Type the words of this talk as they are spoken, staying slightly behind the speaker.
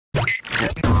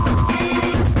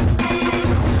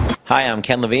Hi, I'm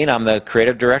Ken Levine. I'm the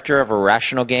creative director of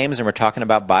Irrational Games, and we're talking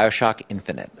about BioShock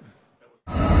Infinite.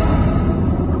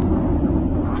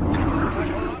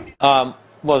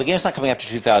 Well, the game's not coming out to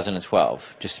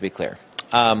 2012, just to be clear.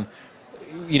 From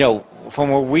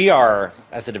where we are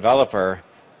as a developer,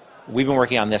 we've been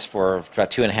working on this for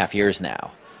about 2.5 years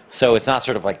now. So it's not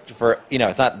sort of like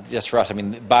it's not just for us. I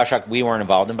mean, BioShock, we weren't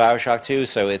involved in BioShock 2,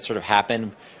 so it sort of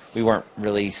happened. We weren't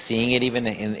really seeing it even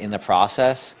in the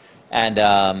process.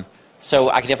 And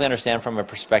so I can definitely understand from a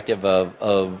perspective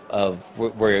of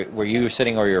where you're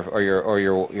sitting or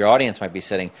your audience might be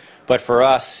sitting. But for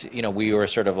us, we were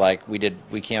sort of like we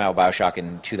came out with BioShock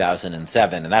in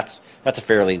 2007, and that's a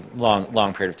fairly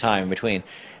long period of time in between.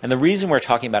 And the reason we're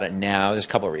talking about it now, there's a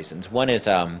couple of reasons. One is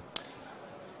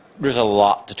there's a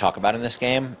lot to talk about in this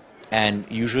game, and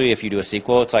usually if you do a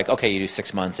sequel, it's like, okay, you do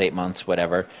 6 months, 8 months,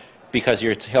 whatever, because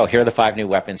here are the 5 new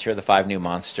weapons, here are the 5 new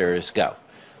monsters, go.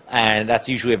 And that's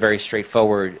usually a very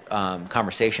straightforward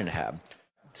conversation to have.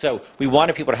 So we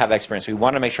wanted people to have that experience. We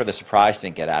wanted to make sure the surprise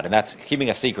didn't get out, and that's keeping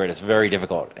a secret is very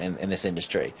difficult in this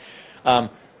industry. But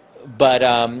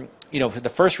the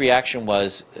first reaction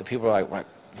was people were like,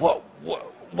 what?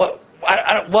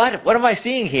 What am I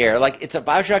seeing here? Like, it's a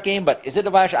BioShock game, but is it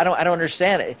a BioShock? I don't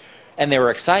understand it. And they were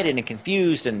excited and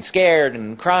confused and scared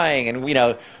and crying and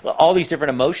all these different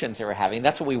emotions they were having.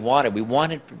 That's what we wanted. We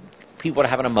wanted people to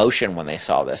have an emotion when they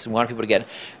saw this. We wanted people to get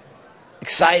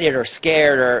excited or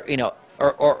scared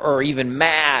or even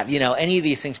mad. Any of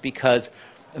these things, because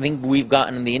I think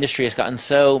the industry has gotten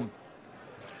so.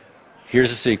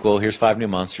 Here's a sequel. Here's 5 new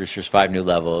monsters. Here's 5 new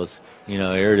levels.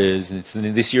 Here it is. It's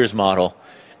this year's model.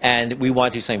 And we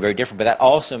want to do something very different, but that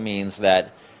also means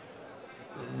that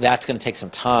that's going to take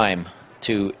some time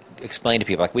to explain to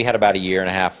people. Like, we had about 1.5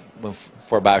 years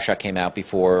before BioShock came out,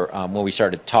 before when we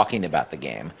started talking about the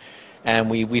game.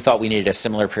 And we thought we needed a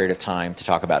similar period of time to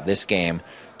talk about this game,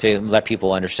 to let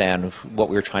people understand what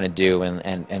we were trying to do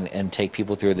and take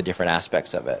people through the different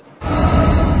aspects of it.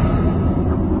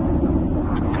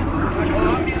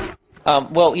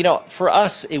 For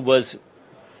us, it was...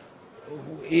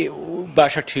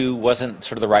 BioShock 2 wasn't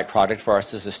sort of the right product for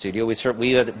us as a studio.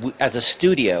 As a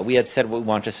studio, we had said what we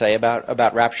wanted to say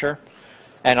about Rapture,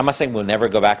 and I'm not saying we'll never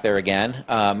go back there again.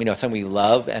 It's something we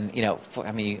love, and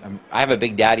I have a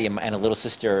big daddy and a little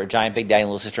sister, a giant big daddy and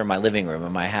little sister in my living room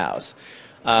in my house.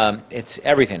 It's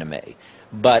everything to me.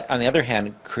 But on the other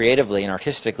hand, creatively and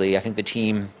artistically, I think the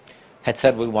team had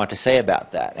said what we wanted to say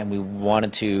about that, and we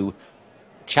wanted to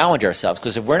challenge ourselves,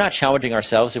 because if we're not challenging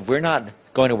ourselves, if we're not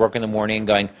going to work in the morning and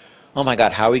going, oh my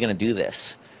God, how are we going to do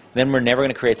this? Then we're never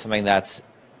going to create something that's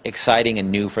exciting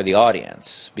and new for the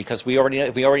audience, because if we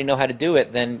already know how to do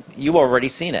it, then you've already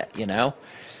seen it,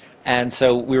 And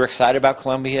so we were excited about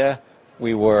Columbia.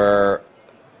 We were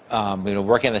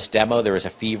working on this demo. There was a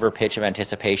fever pitch of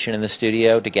anticipation in the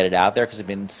studio to get it out there, because it had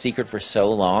been secret for so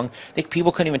long. I think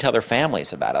people couldn't even tell their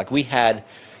families about it. Like,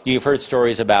 you've heard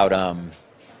stories about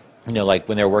like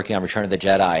when they were working on Return of the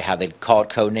Jedi, how they'd call it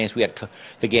code names.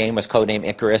 The game was codename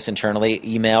Icarus internally.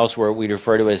 Emails we'd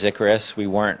refer to as Icarus. We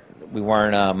weren't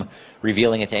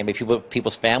revealing it to anybody.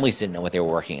 People's families didn't know what they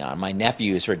were working on. My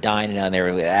nephews were dying to know, and they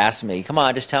were asking me, "Come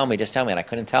on, just tell me," and I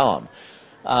couldn't tell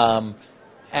them.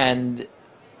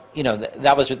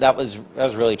 That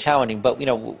was really challenging. But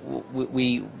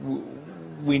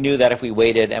we knew that if we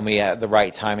waited and we had the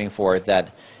right timing for it,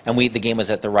 the game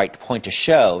was at the right point to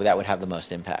show, that would have the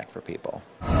most impact for people.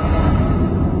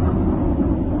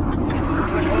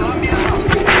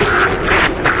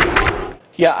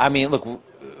 Yeah, look,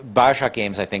 BioShock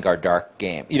games, I think, are dark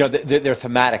games. They're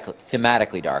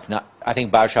thematically dark. I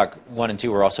think BioShock 1 and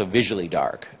 2 were also visually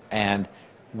dark, and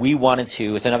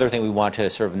it's another thing we want to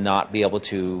sort of not be able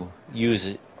to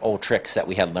use old tricks that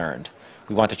we had learned.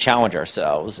 We want to challenge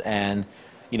ourselves, and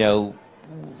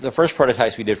the first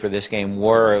prototypes we did for this game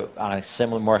were on a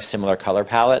more similar color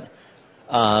palette.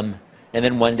 And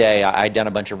then one day I'd done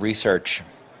a bunch of research,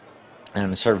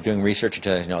 and sort of doing research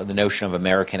into the notion of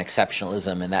American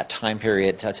exceptionalism in that time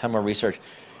period, a ton more research.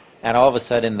 And all of a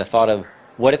sudden the thought of,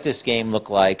 what if this game looked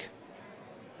like,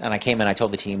 and I came in, I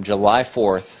told the team, July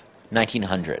 4th,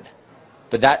 1900.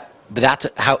 But that's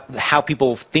how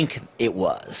people think it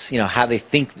was, how they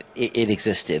think it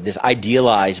existed, this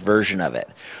idealized version of it.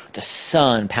 The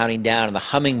sun pounding down and the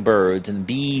hummingbirds and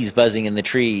bees buzzing in the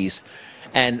trees.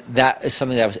 And that is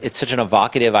something it's such an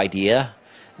evocative idea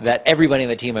that everybody in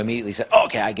the team immediately said, oh,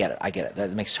 okay, I get it.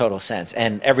 That makes total sense.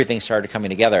 And everything started coming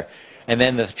together. And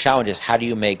then the challenge is, how do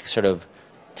you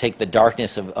take the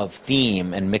darkness of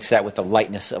theme and mix that with the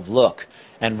lightness of look?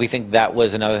 And we think that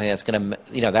was another thing that's going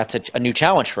to, that's a new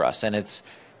challenge for us. And it's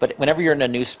But whenever you're in a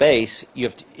new space,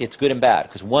 it's good and bad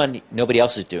because one, nobody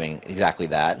else is doing exactly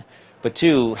that, but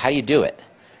two, how do you do it?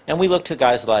 And we look to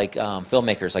guys like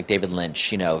filmmakers like David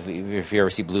Lynch. If you ever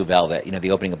see Blue Velvet,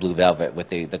 the opening of Blue Velvet with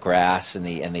the grass and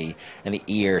the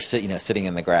ear, sitting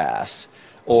in the grass,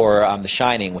 or The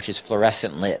Shining, which is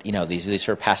fluorescent lit. These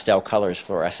sort of pastel colors,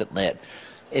 fluorescent lit.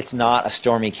 It's not a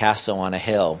stormy castle on a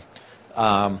hill,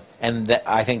 and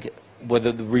I think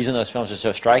the reason those films are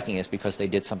so striking is because they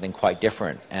did something quite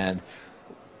different. But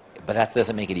that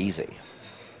doesn't make it easy.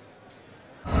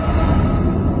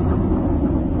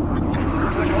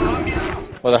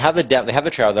 Well, they have the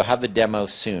trailer. They'll have the demo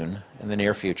soon, in the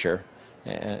near future.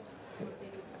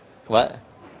 What?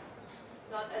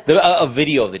 A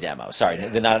video of the demo. Sorry,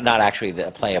 not actually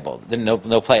the playable.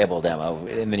 No playable demo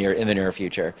in the near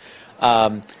future.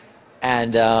 And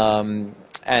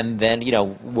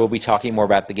then we'll be talking more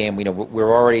about the game. We've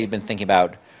already been thinking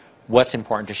about what's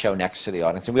important to show next to the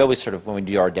audience. And we always sort of, when we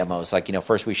do our demos,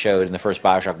 first we showed, in the first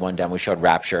BioShock 1 demo, we showed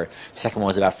Rapture. Second one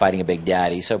was about fighting a big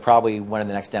daddy. So probably one of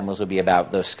the next demos will be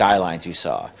about those skylines you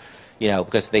saw.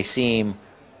 Because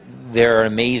they're an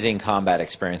amazing combat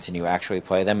experience and you actually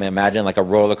play them. Imagine like a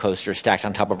roller coaster stacked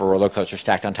on top of a roller coaster,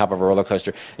 stacked on top of a roller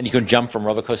coaster, and you can jump from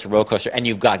roller coaster to roller coaster, and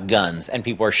you've got guns, and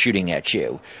people are shooting at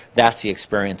you. That's the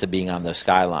experience of being on those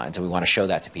skylines, and we want to show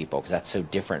that to people because that's so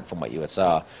different from what you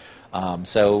saw.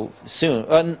 So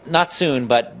soon, not soon,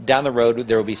 but down the road,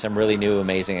 there will be some really new,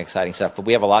 amazing, exciting stuff. But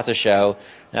we have a lot to show,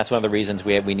 and that's one of the reasons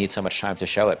we need so much time to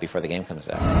show it before the game comes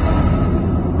out.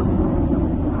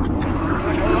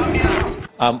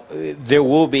 There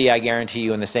will be, I guarantee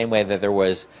you, in the same way that there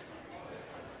was,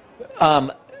 I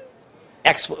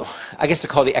guess to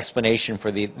call the explanation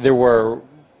for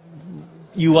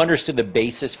you understood the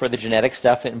basis for the genetic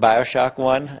stuff in BioShock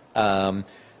 1.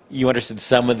 You understood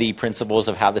some of the principles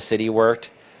of how the city worked.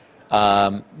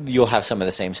 You'll have some of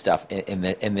the same stuff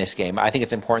in this game. I think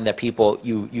it's important that people,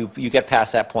 you get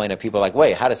past that point of people like,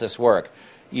 wait, how does this work?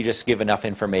 You just give enough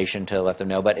information to let them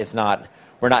know, but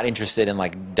we're not interested in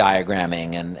like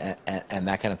diagramming and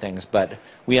that kind of things, but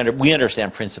we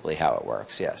understand principally how it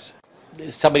works, yes.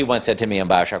 Somebody once said to me on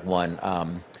BioShock 1,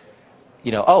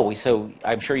 so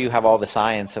I'm sure you have all the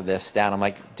science of this down. I'm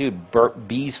like, dude,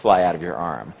 bees fly out of your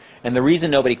arm. And the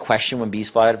reason nobody questioned when bees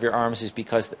fly out of your arms is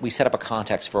because we set up a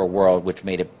context for a world which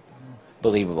made it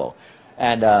believable.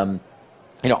 And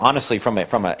honestly, from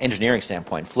an engineering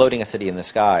standpoint, floating a city in the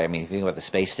sky, I mean, if you think about the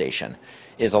space station,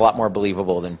 is a lot more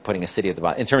believable than putting a city at the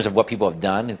bottom. In terms of what people have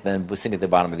done, than the city at the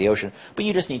bottom of the ocean. But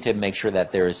you just need to make sure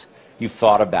that you've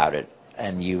thought about it,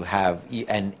 and you have,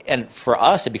 and for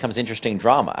us, it becomes interesting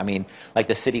drama. I mean, like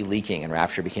the city leaking in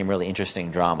Rapture became really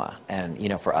interesting drama. And,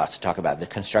 for us to talk about the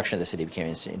construction of the city became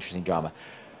interesting drama.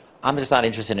 I'm just not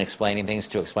interested in explaining things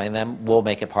to explain them. We'll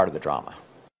make it part of the drama.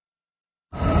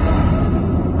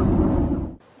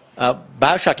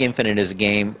 BioShock Infinite is a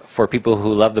game for people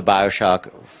who love the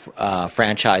BioShock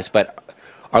franchise but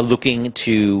are looking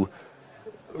to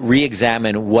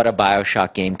re-examine what a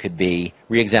BioShock game could be,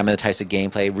 re-examine the types of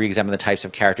gameplay, re-examine the types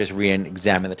of characters,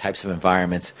 re-examine the types of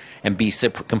environments, and be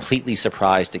completely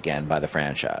surprised again by the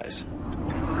franchise.